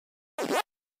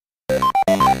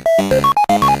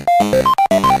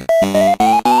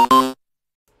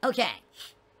Okay.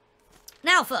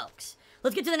 Now, folks,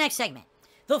 let's get to the next segment.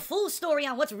 The full story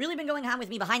on what's really been going on with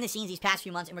me behind the scenes these past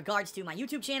few months in regards to my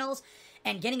YouTube channels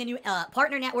and getting a new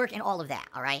partner network and all of that,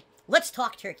 all right? Let's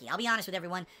talk turkey. I'll be honest with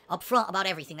everyone up front about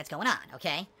everything that's going on,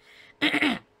 okay?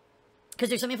 Because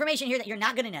there's some information here that you're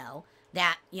not going to know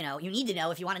that, you know, you need to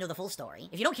know if you want to know the full story.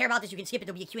 If you don't care about this, you can skip it.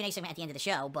 There'll be a Q&A segment at the end of the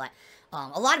show, but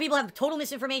a lot of people have total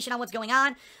misinformation on what's going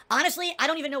on. Honestly, I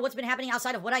don't even know what's been happening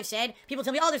outside of what I've said. People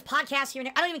tell me, oh, there's podcasts here and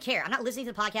there. I don't even care. I'm not listening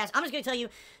to the podcast. I'm just going to tell you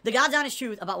the God's honest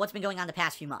truth about what's been going on the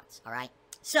past few months, all right?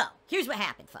 So, here's what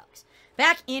happened, folks.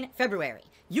 Back in February,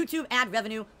 YouTube ad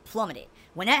revenue plummeted.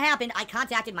 When that happened, I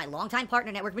contacted my longtime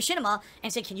partner network, Machinima,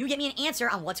 and said, can you get me an answer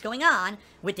on what's going on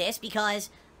with this? Because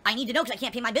I need to know because I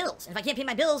can't pay my bills. And if I can't pay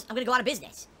my bills, I'm going to go out of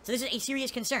business. So this is a serious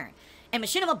concern. And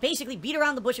Machinima basically beat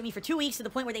around the bush with me for 2 weeks to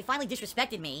the point where they finally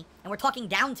disrespected me and were talking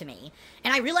down to me.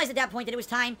 And I realized at that point that it was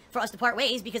time for us to part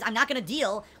ways because I'm not going to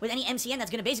deal with any MCN that's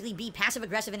going to basically be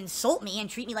passive-aggressive and insult me and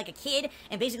treat me like a kid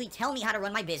and basically tell me how to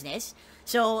run my business.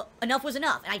 So enough was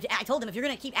enough. And I told them, if you're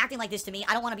going to keep acting like this to me,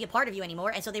 I don't want to be a part of you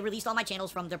anymore. And so they released all my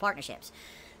channels from their partnerships.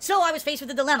 So I was faced with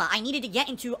a dilemma. I needed to get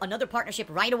into another partnership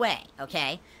right away,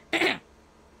 okay?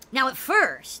 Now, at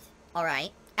first,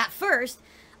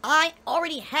 I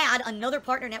already had another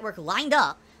partner network lined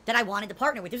up that I wanted to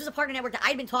partner with. This was a partner network that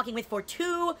I'd been talking with for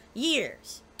 2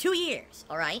 years. 2 years,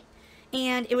 all right?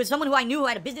 And it was someone who I knew who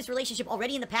had a business relationship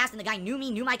already in the past, and the guy knew me,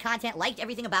 knew my content, liked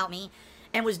everything about me,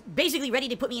 and was basically ready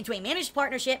to put me into a managed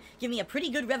partnership, give me a pretty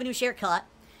good revenue share cut,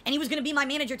 and he was going to be my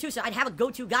manager too, so I'd have a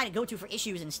go-to guy to go to for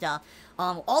issues and stuff.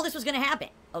 All this was going to happen,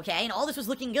 okay? And all this was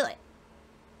looking good.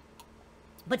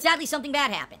 But sadly, something bad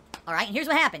happened, all right? And here's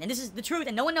what happened, and this is the truth,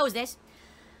 and no one knows this.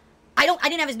 I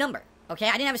didn't have his number, okay?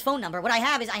 I didn't have his phone number. What I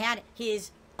have is I had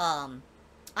his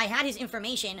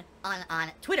information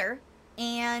on Twitter,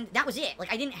 and that was it.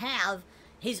 Like, I didn't have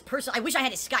his personal... I wish I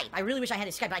had his Skype. I really wish I had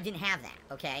his Skype, but I didn't have that,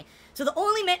 okay? So the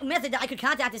only method that I could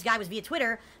contact this guy was via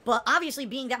Twitter, but obviously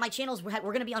being that my channels were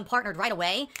going to be unpartnered right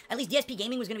away, at least DSP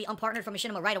Gaming was going to be unpartnered from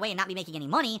Machinima right away and not be making any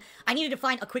money, I needed to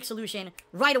find a quick solution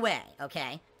right away,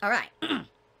 okay? All right.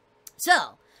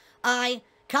 So, I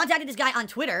contacted this guy on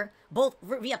Twitter, both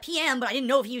via PM, but I didn't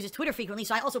know if he uses Twitter frequently,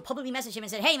 so I also publicly messaged him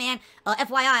and said, hey man,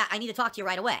 FYI, I need to talk to you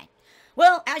right away.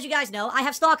 Well, as you guys know, I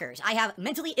have stalkers. I have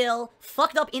mentally ill,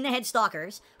 fucked up in the head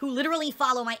stalkers who literally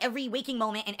follow my every waking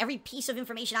moment and every piece of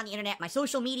information on the internet, my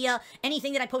social media,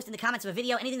 anything that I post in the comments of a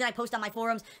video, anything that I post on my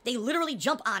forums. They literally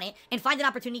jump on it and find an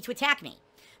opportunity to attack me.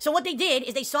 So what they did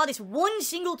is they saw this one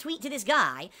single tweet to this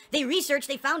guy, they researched,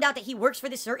 they found out that he works for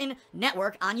this certain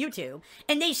network on YouTube,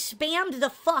 and they spammed the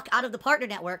fuck out of the partner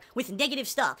network with negative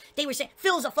stuff. They were saying,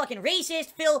 Phil's a fucking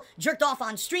racist, Phil jerked off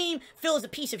on stream, Phil is a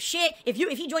piece of shit, if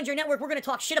he joins your network, we're gonna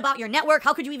talk shit about your network,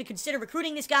 how could you even consider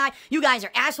recruiting this guy, you guys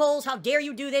are assholes, how dare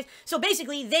you do this? So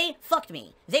basically, they fucked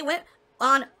me. They went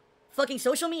on fucking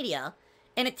social media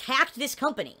and attacked this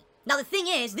company. Now, the thing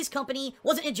is, this company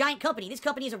wasn't a giant company. This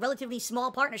company is a relatively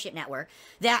small partnership network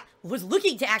that was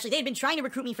looking to actually, they had been trying to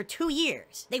recruit me for 2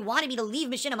 years. They wanted me to leave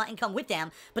Machinima and come with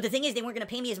them, but the thing is, they weren't going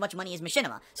to pay me as much money as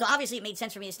Machinima. So obviously, it made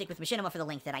sense for me to stick with Machinima for the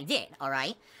length that I did, all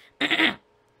right?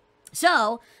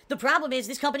 So, the problem is,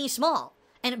 this company is small.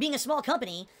 And being a small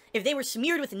company, if they were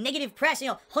smeared with negative press, you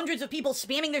know, hundreds of people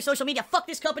spamming their social media, fuck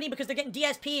this company because they're getting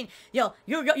DSP, and, you know,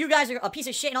 you guys are a piece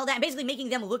of shit and all that, and basically making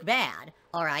them look bad,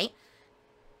 all right?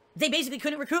 They basically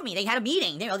couldn't recruit me. They had a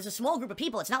meeting. There's a small group of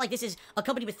people. It's not like this is a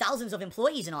company with thousands of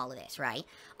employees and all of this, right?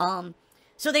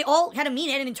 So they all had an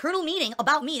internal meeting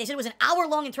about me. They said it was an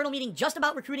hour-long internal meeting just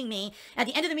about recruiting me. At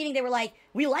the end of the meeting, they were like,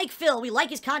 we like Phil. We like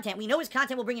his content. We know his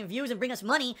content will bring in views and bring us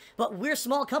money, but we're a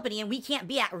small company, and we can't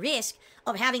be at risk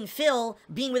of having Phil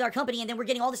being with our company, and then we're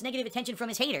getting all this negative attention from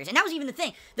his haters. And that was even the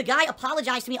thing. The guy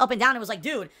apologized to me up and down and was like,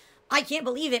 dude, I can't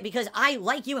believe it because I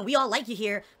like you and we all like you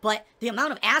here, but the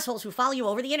amount of assholes who follow you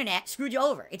over the internet screwed you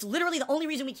over. It's literally the only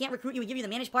reason we can't recruit you and give you the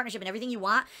managed partnership and everything you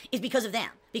want is because of them.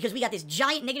 Because we got this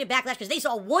giant negative backlash because they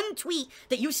saw one tweet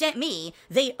that you sent me,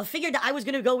 they figured that I was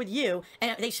going to go with you,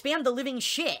 and they spammed the living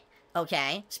shit,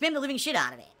 okay? Spammed the living shit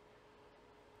out of it.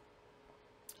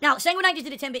 Now, Sanguinite just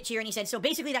did a 10-bit cheer and he said, so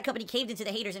basically that company caved into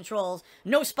the haters and trolls,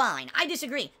 no spine. I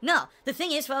disagree. No, the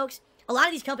thing is, folks, a lot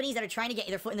of these companies that are trying to get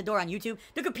their foot in the door on YouTube,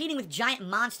 they're competing with giant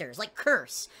monsters like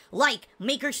Curse, like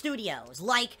Maker Studios,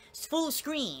 like Full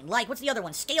Screen, like, what's the other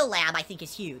one? Scale Lab, I think,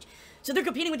 is huge. So they're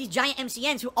competing with these giant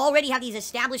MCNs who already have these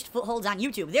established footholds on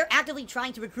YouTube. They're actively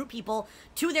trying to recruit people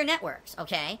to their networks,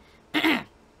 okay?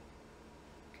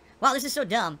 Wow, this is so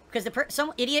dumb, because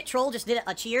some idiot troll just did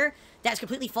a cheer that's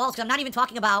completely false, because I'm not even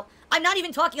talking about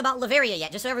Lavaria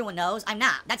yet, just so everyone knows. I'm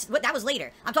not. That was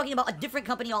later. I'm talking about a different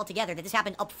company altogether, that this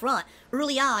happened up front,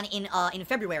 early on in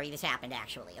February this happened,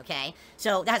 actually, okay?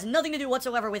 So, that has nothing to do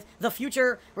whatsoever with the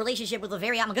future relationship with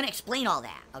Lavaria. I'm gonna explain all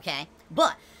that, okay?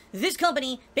 But, this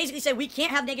company basically said we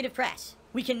can't have negative press.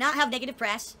 We cannot have negative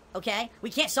press, okay? We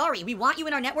can't, sorry, we want you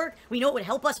in our network. We know it would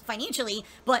help us financially,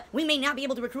 but we may not be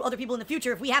able to recruit other people in the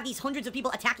future if we have these hundreds of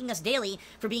people attacking us daily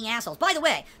for being assholes. By the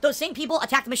way, those same people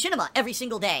attacked Machinima every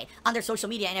single day on their social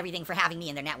media and everything for having me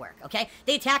in their network, okay?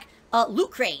 They attack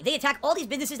Loot Crate. They attack all these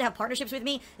businesses that have partnerships with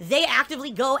me. They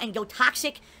actively go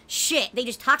toxic shit. They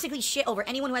just toxically shit over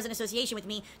anyone who has an association with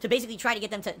me to basically try to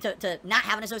get them to not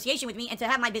have an association with me and to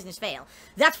have my business fail.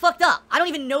 That's fucked up. I don't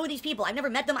even know these people. I've never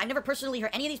met them. I've never personally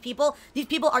heard any of these people. These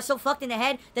people are so fucked in the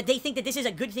head that they think that this is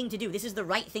a good thing to do. This is the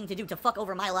right thing to do, to fuck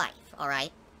over my life,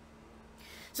 alright?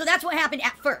 So that's what happened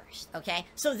at first, okay?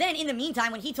 So then, in the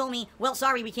meantime, when he told me, well,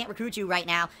 sorry, we can't recruit you right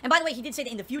now. And by the way, he did say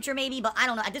that in the future, maybe, but I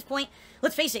don't know. At this point,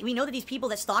 let's face it, we know that these people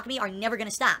that stalk me are never gonna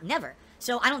stop. Never.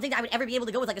 So I don't think that I would ever be able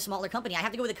to go with, like, a smaller company. I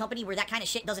have to go with a company where that kind of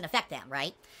shit doesn't affect them,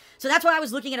 right? So that's why I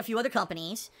was looking at a few other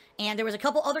companies, and there was a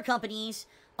couple other companies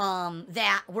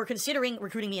that were considering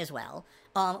recruiting me as well.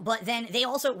 But then they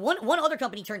also, one other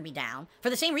company turned me down for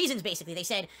the same reasons, basically. They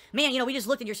said, man, you know, we just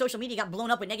looked at your social media, got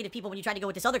blown up with negative people when you tried to go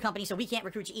with this other company, so we can't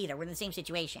recruit you either. We're in the same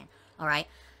situation, all right?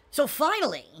 So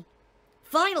finally,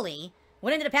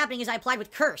 what ended up happening is I applied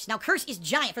with Curse. Now, Curse is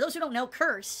giant. For those who don't know,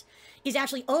 Curse is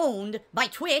actually owned by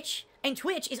Twitch, and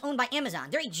Twitch is owned by Amazon.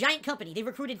 They're a giant company. They've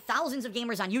recruited thousands of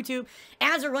gamers on YouTube.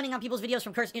 Ads are running on people's videos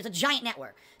from Curse. It's a giant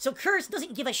network. So Curse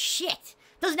doesn't give a shit.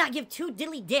 Does not give two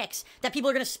diddly dicks that people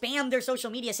are going to spam their social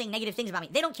media saying negative things about me.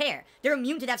 They don't care. They're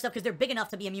immune to that stuff because they're big enough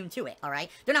to be immune to it, all right?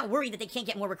 They're not worried that they can't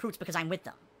get more recruits because I'm with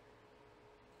them.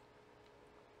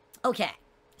 Okay.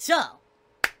 So,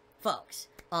 folks,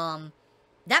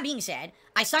 that being said,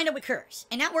 I signed up with Curse,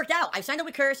 and that worked out. I signed up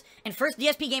with Curse, and first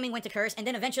DSP Gaming went to Curse, and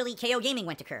then eventually KO Gaming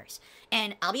went to Curse.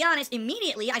 And I'll be honest,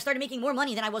 immediately I started making more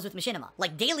money than I was with Machinima.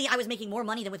 Like, daily I was making more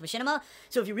money than with Machinima.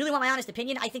 So if you really want my honest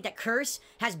opinion, I think that Curse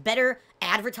has better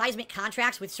advertisement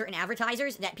contracts with certain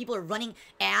advertisers, that people are running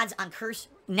ads on Curse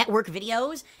network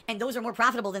videos, and those are more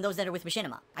profitable than those that are with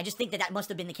Machinima. I just think that that must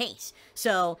have been the case.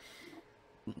 So,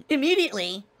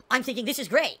 immediately, I'm thinking, this is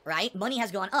great, right? Money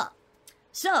has gone up.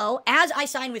 So, as I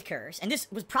signed with Curse, and this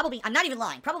was probably, I'm not even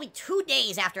lying, probably 2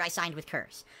 days after I signed with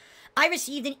Curse, I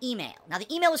received an email. Now, the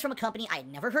email was from a company I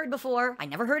had never heard before. I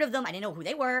never heard of them. I didn't know who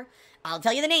they were. I'll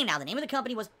tell you the name now. The name of the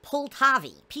company was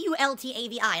Pultavi.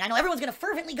 P-U-L-T-A-V-I. And I know everyone's going to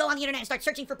fervently go on the internet and start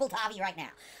searching for Pultavi right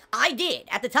now. I did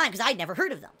at the time because I'd never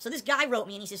heard of them. So this guy wrote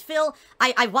me and he says, Phil,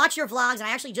 I watch your vlogs and I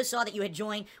actually just saw that you had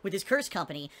joined with this Curse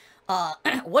company.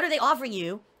 What are they offering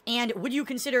you? And would you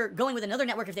consider going with another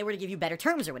network if they were to give you better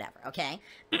terms or whatever, okay?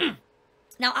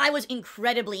 Now, I was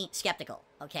incredibly skeptical,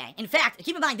 okay? In fact,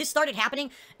 keep in mind, this started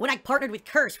happening when I partnered with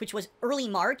Curse, which was early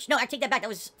March. No, I take that back. That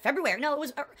was February. No, I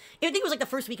think it was like the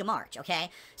first week of March,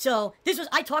 okay? So,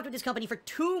 I talked with this company for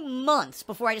 2 months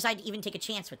before I decided to even take a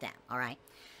chance with them, all right?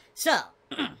 So,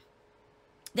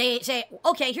 they say,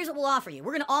 okay, here's what we'll offer you.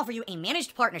 We're going to offer you a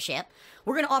managed partnership.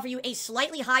 We're going to offer you a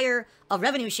slightly higher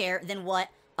revenue share than what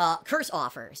Curse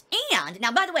offers. And,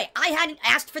 now, by the way, I hadn't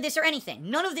asked for this or anything.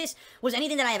 None of this was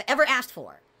anything that I have ever asked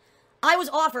for. I was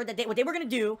offered that what they were going to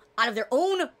do out of their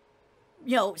own,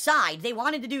 side, they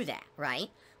wanted to do that, right?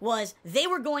 Was they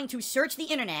were going to search the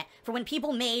internet for when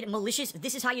people made malicious,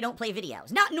 this is how you don't play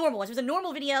videos. Not normal ones. It was a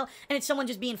normal video, and it's someone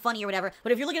just being funny or whatever.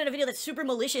 But if you're looking at a video that's super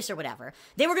malicious or whatever,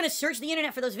 they were going to search the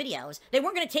internet for those videos. They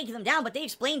weren't going to take them down, but they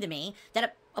explained to me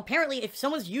that apparently if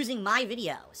someone's using my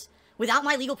videos without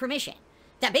my legal permission,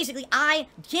 that basically I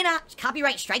cannot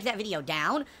copyright strike that video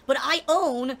down, but I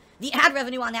own the ad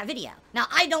revenue on that video. Now,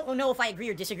 I don't know if I agree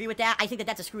or disagree with that. I think that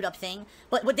that's a screwed up thing.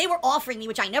 But what they were offering me,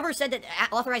 which I never said that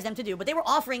authorized them to do, but they were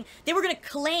offering, they were going to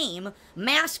claim,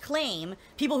 mass claim,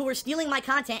 people who were stealing my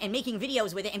content and making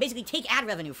videos with it and basically take ad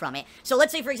revenue from it. So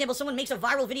let's say, for example, someone makes a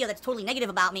viral video that's totally negative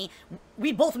about me.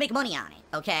 We both make money on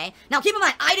it, okay? Now, keep in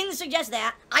mind, I didn't suggest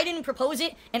that. I didn't propose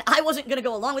it, and I wasn't going to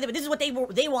go along with it, but this is what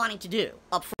they wanted to do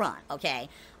up front, okay?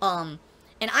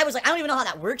 And I was like, I don't even know how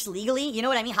that works legally. You know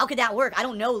what I mean? How could that work? I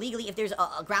don't know legally if there's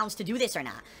a grounds to do this or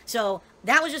not. So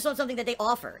that was just something that they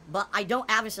offered. But I don't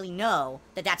obviously know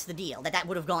that that's the deal, that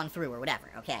would have gone through or whatever,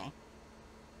 okay?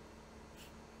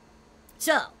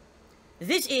 So,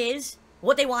 this is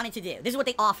what they wanted to do. This is what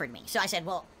they offered me. So I said,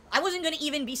 well, I wasn't going to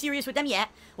even be serious with them yet.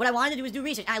 What I wanted to do was do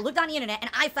research. And I looked on the internet,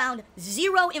 and I found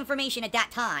zero information at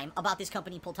that time about this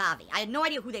company, Pultavi. I had no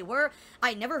idea who they were. I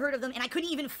had never heard of them, and I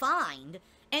couldn't even find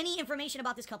any information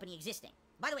about this company existing.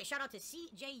 By the way, shout out to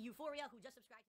CJ Euphoria, who just subscribed.